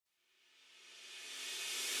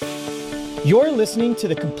You're listening to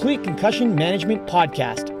the Complete Concussion Management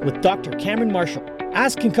Podcast with Dr. Cameron Marshall.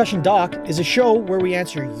 Ask Concussion Doc is a show where we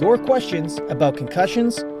answer your questions about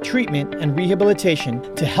concussions, treatment, and rehabilitation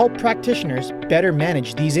to help practitioners better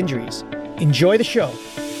manage these injuries. Enjoy the show.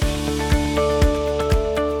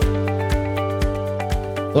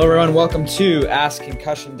 Hello, everyone. Welcome to Ask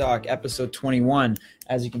Concussion Doc, episode 21.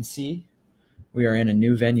 As you can see, we are in a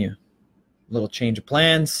new venue. A little change of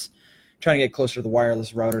plans. Trying to get closer to the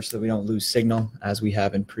wireless router so that we don't lose signal as we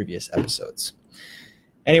have in previous episodes.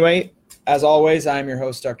 Anyway, as always, I'm your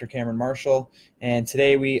host, Dr. Cameron Marshall, and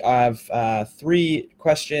today we have three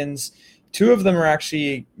questions. Two of them are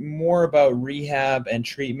actually more about rehab and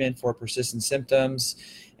treatment for persistent symptoms,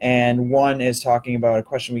 and one is talking about a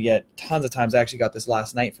question we get tons of times. I actually got this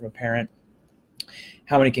last night from a parent.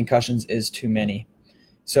 How many concussions is too many?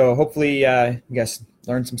 So hopefully you guys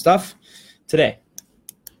learned some stuff today.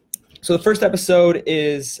 So the first episode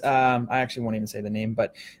is, I actually won't even say the name,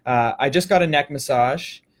 but I just got a neck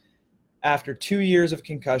massage after 2 years of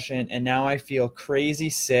concussion, and now I feel crazy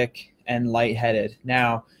sick and lightheaded.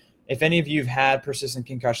 Now, if any of you have had persistent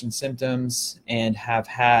concussion symptoms and have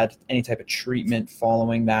had any type of treatment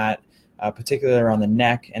following that, particularly around the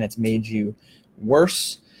neck, and it's made you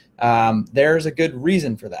worse, there's a good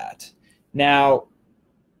reason for that. Now,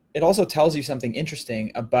 it also tells you something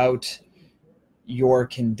interesting about your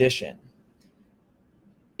condition.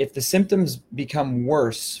 If the symptoms become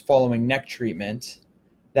worse following neck treatment,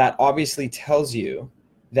 that obviously tells you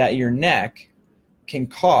that your neck can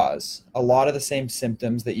cause a lot of the same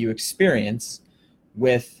symptoms that you experience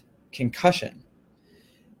with concussion.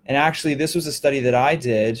 And actually, this was a study that I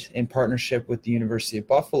did in partnership with the University of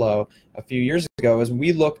Buffalo a few years ago, as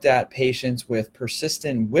we looked at patients with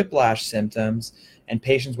persistent whiplash symptoms and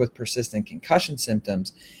patients with persistent concussion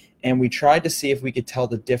symptoms. And we tried to see if we could tell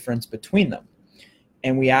the difference between them.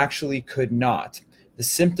 And we actually could not. The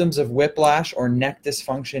symptoms of whiplash or neck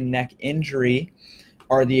dysfunction, neck injury,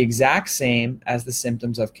 are the exact same as the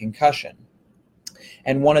symptoms of concussion.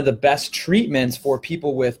 And one of the best treatments for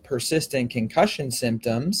people with persistent concussion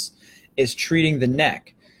symptoms is treating the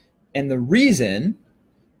neck. And the reason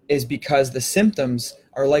is because the symptoms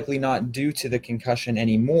are likely not due to the concussion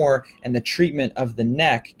anymore, and the treatment of the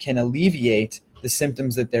neck can alleviate the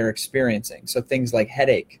symptoms that they're experiencing. So things like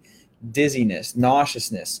headache, dizziness,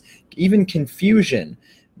 nauseousness, even confusion,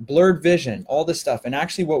 blurred vision, all this stuff. And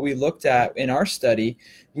actually what we looked at in our study,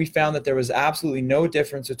 we found that there was absolutely no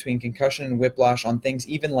difference between concussion and whiplash on things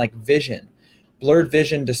even like vision, blurred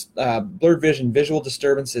vision, visual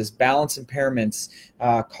disturbances, balance impairments,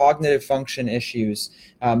 cognitive function issues,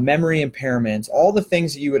 memory impairments, all the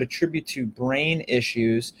things that you would attribute to brain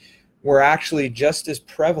issues were actually just as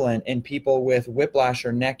prevalent in people with whiplash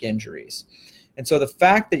or neck injuries. And so the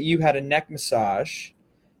fact that you had a neck massage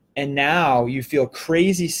and now you feel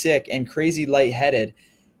crazy sick and crazy lightheaded,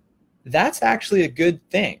 that's actually a good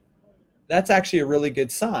thing. That's actually a really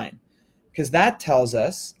good sign, because that tells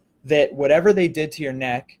us that whatever they did to your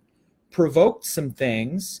neck provoked some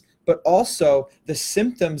things, but also the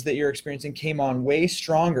symptoms that you're experiencing came on way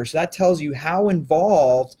stronger. So that tells you how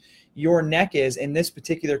involved your neck is in this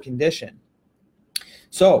particular condition.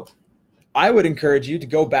 So I would encourage you to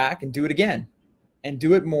go back and do it again and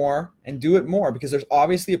do it more and do it more, because there's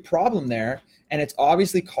obviously a problem there and it's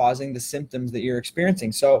obviously causing the symptoms that you're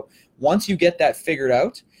experiencing. So once you get that figured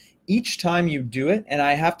out, each time you do it, and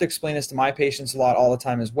I have to explain this to my patients a lot all the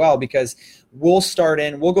time as well, because we'll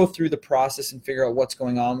go through the process and figure out what's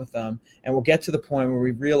going on with them, and we'll get to the point where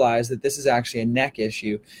we realize that this is actually a neck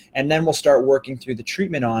issue, and then we'll start working through the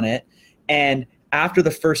treatment on it. And after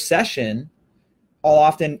the first session, I'll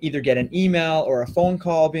often either get an email or a phone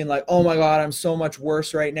call being like, oh my God, I'm so much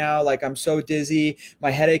worse right now. Like, I'm so dizzy,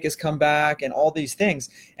 my headache has come back, and all these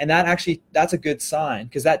things. And that's a good sign,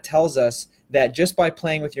 because that tells us that just by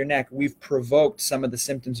playing with your neck, we've provoked some of the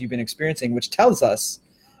symptoms you've been experiencing, which tells us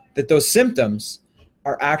that those symptoms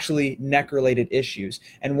are actually neck-related issues.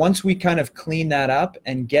 And once we kind of clean that up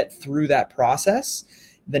and get through that process,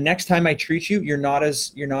 the next time I treat you, you're not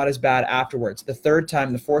as bad afterwards. The third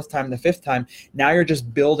time, the fourth time, the fifth time, now you're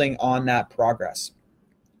just building on that progress.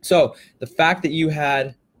 So the fact that you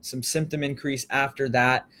had some symptom increase after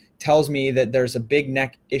that tells me that there's a big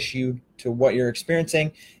neck issue to what you're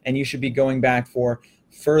experiencing, and you should be going back for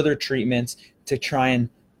further treatments to try and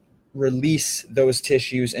release those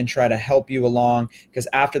tissues and try to help you along, because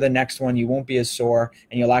after the next one you won't be as sore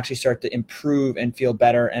and you'll actually start to improve and feel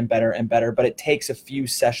better and better and better. But it takes a few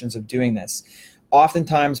sessions of doing this.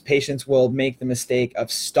 Oftentimes patients will make the mistake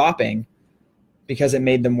of stopping because it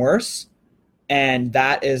made them worse, And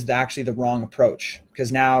that is actually the wrong approach, because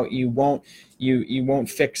now you won't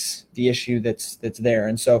fix the issue that's there.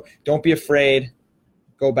 And so don't be afraid.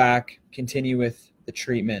 Go back, continue with the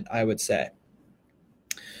treatment, I would say.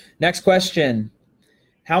 Next question.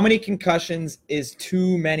 How many concussions is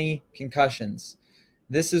too many concussions?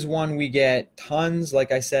 This is one we get tons.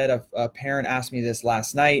 Like I said, a parent asked me this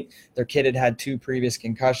last night. Their kid had had 2 previous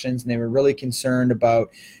concussions, and they were really concerned about,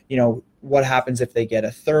 what happens if they get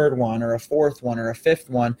a third one or a fourth one or a fifth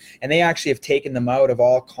one. And they actually have taken them out of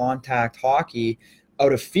all contact hockey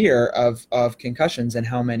out of fear of concussions and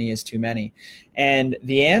how many is too many. And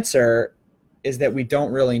the answer is that we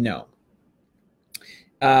don't really know.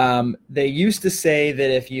 They used to say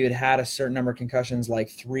that if you had had a certain number of concussions, like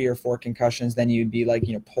 3 or 4 concussions, then you'd be like,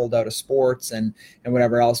 pulled out of sports and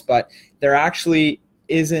whatever else. But there actually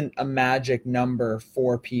isn't a magic number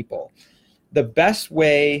for people. The best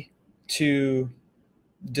way to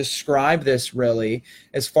describe this, really,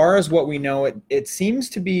 as far as what we know, it seems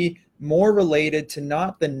to be more related to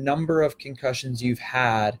not the number of concussions you've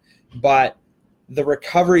had, but the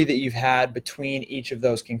recovery that you've had between each of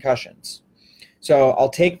those concussions. So I'll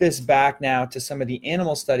take this back now to some of the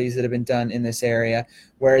animal studies that have been done in this area,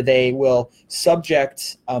 where they will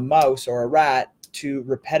subject a mouse or a rat to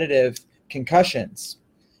repetitive concussions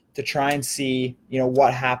to try and see,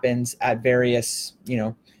 what happens at various,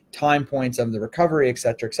 time points of the recovery, et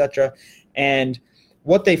cetera, et cetera. And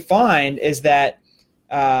what they find is that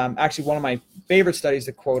actually one of my favorite studies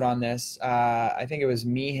to quote on this, I think it was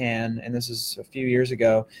Meehan, and this is a few years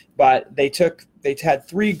ago, but they had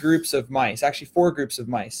 3 groups of mice, actually 4 groups of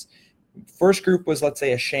mice. First group was, let's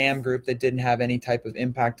say, a sham group that didn't have any type of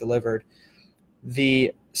impact delivered.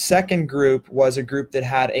 The second group was a group that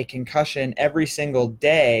had a concussion every single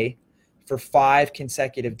day for 5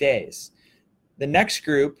 consecutive days. The next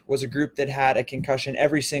group was a group that had a concussion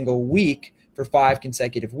every single week for 5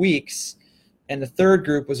 consecutive weeks. And the third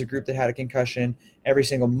group was a group that had a concussion every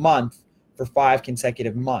single month for 5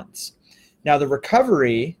 consecutive months. Now, the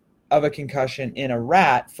recovery of a concussion in a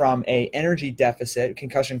rat from an energy deficit,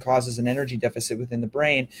 concussion causes an energy deficit within the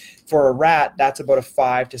brain. For a rat, that's about a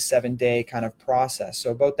 5 to 7 day kind of process, so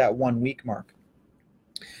about that 1 week mark.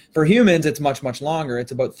 For humans, it's much, much longer.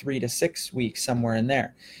 It's about 3 to 6 weeks, somewhere in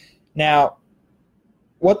there. Now,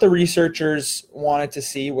 what the researchers wanted to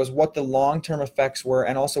see was what the long-term effects were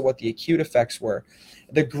and also what the acute effects were.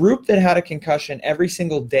 The group that had a concussion every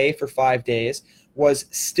single day for 5 days was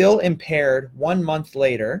still impaired 1 month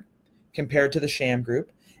later compared to the sham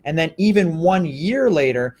group. And then even 1 year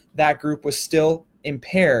later, that group was still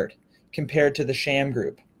impaired compared to the sham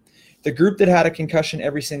group. The group that had a concussion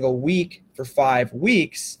every single week for 5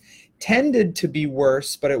 weeks tended to be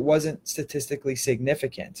worse, but it wasn't statistically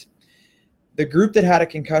significant. The group that had a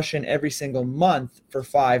concussion every single month for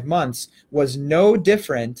 5 months was no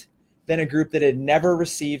different than a group that had never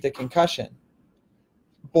received a concussion,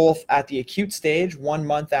 both at the acute stage, 1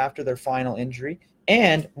 month after their final injury,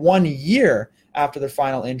 and 1 year after their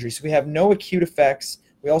final injury. So we have no acute effects.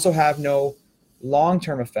 We also have no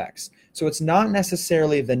long-term effects. So it's not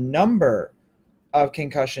necessarily the number of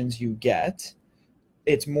concussions you get.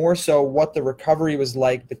 It's more so what the recovery was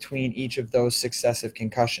like between each of those successive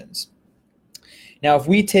concussions. Now, if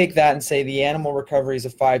we take that and say the animal recovery is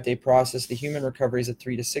a 5-day process, the human recovery is a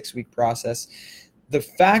 3 to 6 week process, the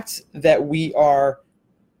fact that we are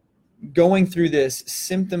going through this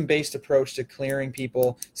symptom-based approach to clearing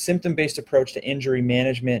people, symptom-based approach to injury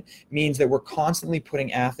management, means that we're constantly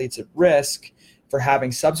putting athletes at risk for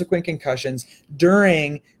having subsequent concussions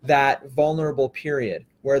during that vulnerable period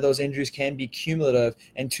where those injuries can be cumulative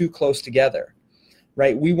and too close together.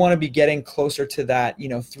 Right? We want to be getting closer to that,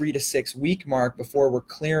 3 to 6 week mark before we're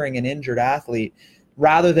clearing an injured athlete,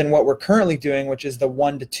 rather than what we're currently doing, which is the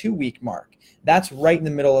 1 to 2 week mark. That's right in the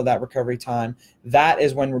middle of that recovery time. That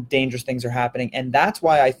is when dangerous things are happening. And that's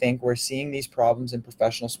why I think we're seeing these problems in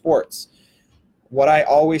professional sports. What I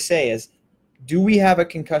always say is, do we have a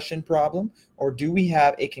concussion problem, or do we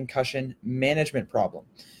have a concussion management problem?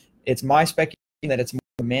 It's my speculation that it's more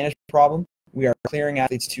a management problem. We are clearing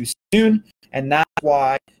athletes too soon, and that's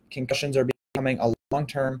why concussions are becoming a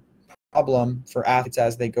long-term problem for athletes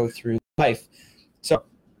as they go through life. So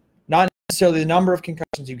not necessarily the number of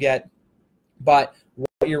concussions you get, but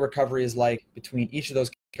what your recovery is like between each of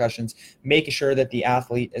those concussions, making sure that the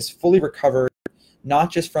athlete is fully recovered,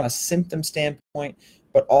 not just from a symptom standpoint,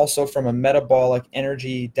 but also from a metabolic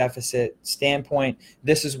energy deficit standpoint.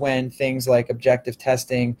 This is when things like objective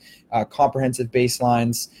testing, comprehensive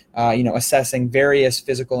baselines, assessing various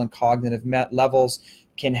physical and cognitive levels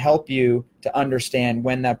can help you to understand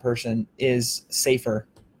when that person is safer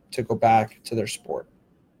to go back to their sport.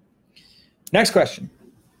 Next question.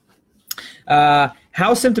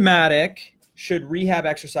 How symptomatic should rehab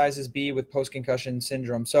exercises be with post-concussion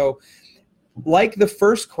syndrome? So like the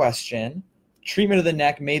first question, treatment of the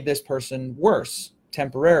neck made this person worse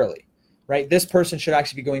temporarily, right? This person should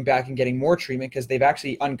actually be going back and getting more treatment because they've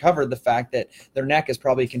actually uncovered the fact that their neck is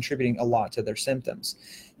probably contributing a lot to their symptoms.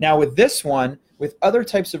 Now with this one, with other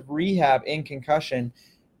types of rehab in concussion,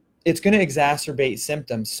 it's going to exacerbate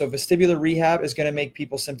symptoms. So vestibular rehab is going to make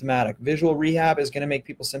people symptomatic. Visual rehab is going to make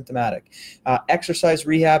people symptomatic. Exercise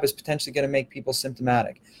rehab is potentially going to make people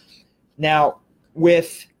symptomatic. Now,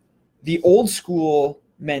 with the old school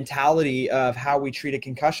mentality of how we treated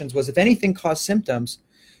concussions was if anything caused symptoms,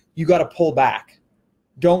 you got to pull back.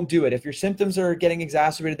 Don't do it. If your symptoms are getting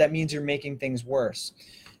exacerbated, that means you're making things worse.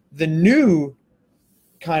 The new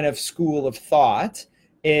kind of school of thought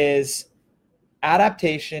is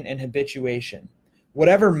adaptation and habituation.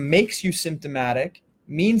 Whatever makes you symptomatic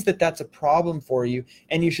means that that's a problem for you,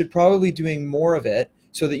 and you should probably be doing more of it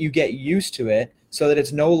so that you get used to it, so that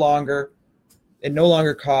it no longer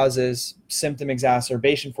causes symptom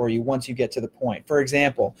exacerbation for you once you get to the point. For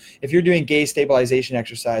example, if you're doing gaze stabilization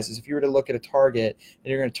exercises, if you were to look at a target and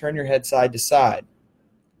you're going to turn your head side to side,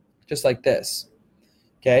 just like this,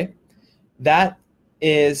 okay, that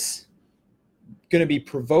is going to be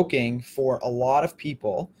provoking for a lot of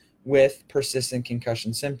people with persistent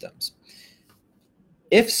concussion symptoms.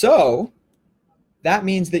 If so, that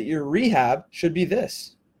means that your rehab should be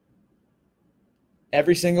this.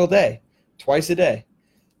 Every single day, twice a day,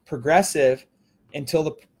 progressive until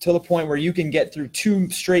the point where you can get through 2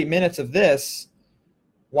 straight minutes of this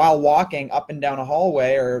while walking up and down a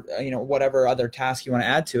hallway or whatever other task you want to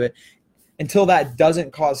add to it, until that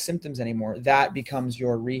doesn't cause symptoms anymore. That becomes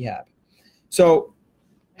your rehab. So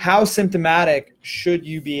how symptomatic should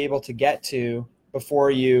you be able to get to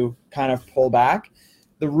before you kind of pull back?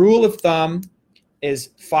 The rule of thumb is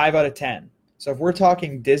 5 out of 10. So if we're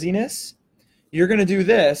talking dizziness, you're going to do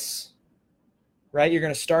this, right? You're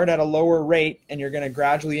going to start at a lower rate and you're going to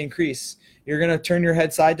gradually increase. You're going to turn your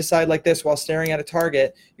head side to side like this while staring at a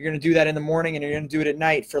target. You're going to do that in the morning and you're going to do it at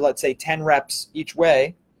night for, let's say, 10 reps each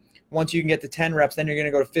way. Once you can get to 10 reps, then you're going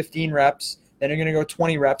to go to 15 reps. Then you're going to go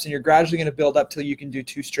 20 reps, and you're gradually going to build up till you can do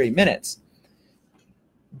 2 straight minutes.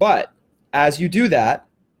 But as you do that,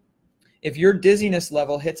 if your dizziness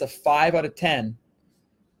level hits a 5 out of 10,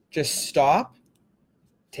 just stop,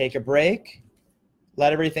 take a break,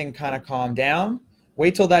 let everything kind of calm down.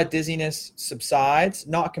 Wait till that dizziness subsides,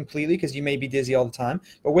 not completely because you may be dizzy all the time,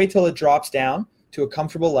 but wait till it drops down to a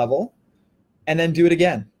comfortable level, and then do it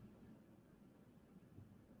again.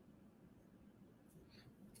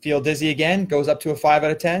 Feel dizzy again, goes up to a 5 out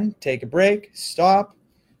of 10, take a break, stop,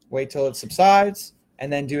 wait till it subsides,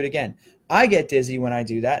 and then do it again. I get dizzy when I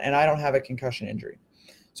do that, and I don't have a concussion injury.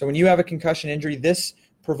 So when you have a concussion injury, this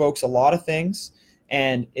provokes a lot of things,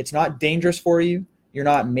 and it's not dangerous for you. You're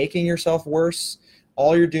not making yourself worse.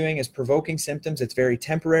 All you're doing is provoking symptoms. It's very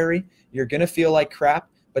temporary. You're going to feel like crap,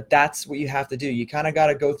 but that's what you have to do. You kind of got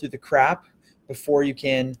to go through the crap before you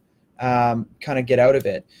can kind of get out of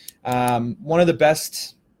it. One of the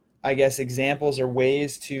best, I guess, examples or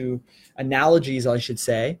ways to, analogies I should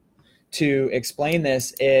say, to explain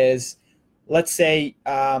this is, let's say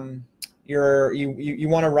you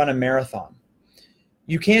want to run a marathon.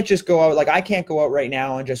 You can't just go out, like I can't go out right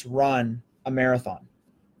now and just run a marathon.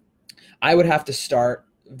 I would have to start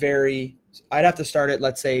I'd have to start at,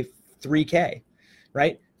 let's say, 3K,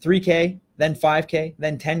 right? 3K, then 5K,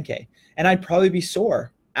 then 10K. And I'd probably be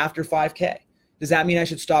sore after 5K. Does that mean I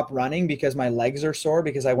should stop running because my legs are sore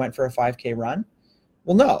because I went for a 5K run?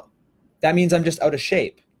 Well, no. That means I'm just out of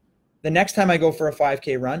shape. The next time I go for a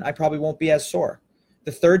 5K run, I probably won't be as sore.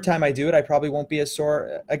 The third time I do it, I probably won't be as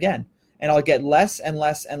sore again. And I'll get less and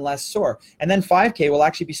less and less sore. And then 5K will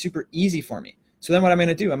actually be super easy for me. So then what I'm going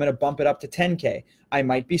to do, I'm going to bump it up to 10K. I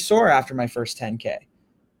might be sore after my first 10K,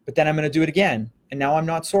 but then I'm going to do it again. And now I'm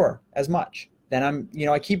not sore as much. Then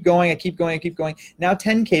I keep going. Now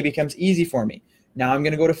 10K becomes easy for me. Now I'm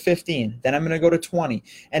going to go to 15. Then I'm going to go to 20.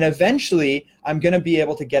 And eventually I'm going to be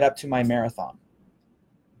able to get up to my marathon.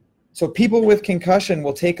 So people with concussion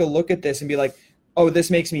will take a look at this and be like, oh, this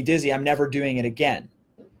makes me dizzy. I'm never doing it again.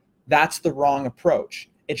 That's the wrong approach.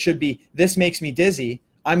 It should be, this makes me dizzy.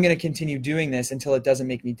 I'm going to continue doing this until it doesn't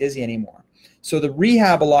make me dizzy anymore. So the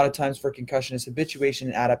rehab a lot of times for concussion is habituation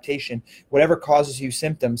and adaptation. Whatever causes you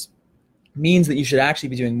symptoms means that you should actually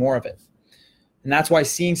be doing more of it. And that's why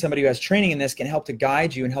seeing somebody who has training in this can help to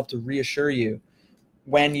guide you and help to reassure you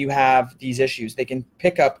when you have these issues. They can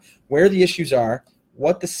pick up where the issues are,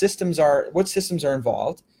 what systems are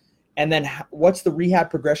involved, and then what's the rehab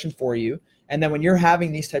progression for you, And then when you're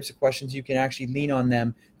having these types of questions, you can actually lean on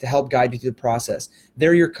them to help guide you through the process.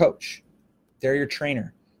 They're your coach. They're your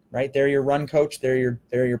trainer, right? They're your run coach. They're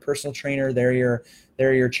your personal trainer. They're your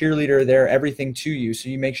cheerleader. They're everything to you. So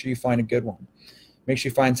you make sure you find a good one. Make sure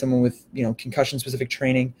you find someone with, concussion specific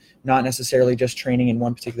training, not necessarily just training in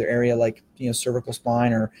one particular area like, cervical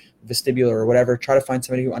spine or vestibular or whatever. Try to find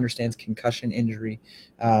somebody who understands concussion injury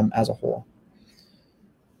as a whole.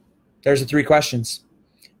 There's the 3 questions.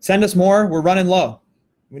 Send us more. We're running low.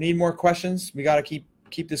 We need more questions. We got to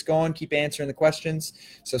keep this going, keep answering the questions.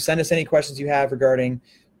 So send us any questions you have regarding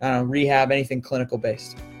rehab, anything clinical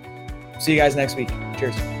based. See you guys next week.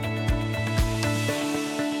 Cheers.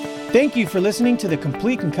 Thank you for listening to the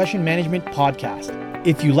Complete Concussion Management Podcast.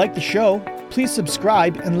 If you like the show, please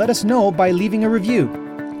subscribe and let us know by leaving a review.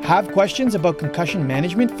 Have questions about concussion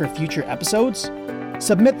management for future episodes?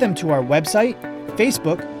 Submit them to our website,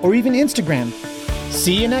 Facebook, or even Instagram.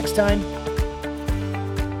 See you next time.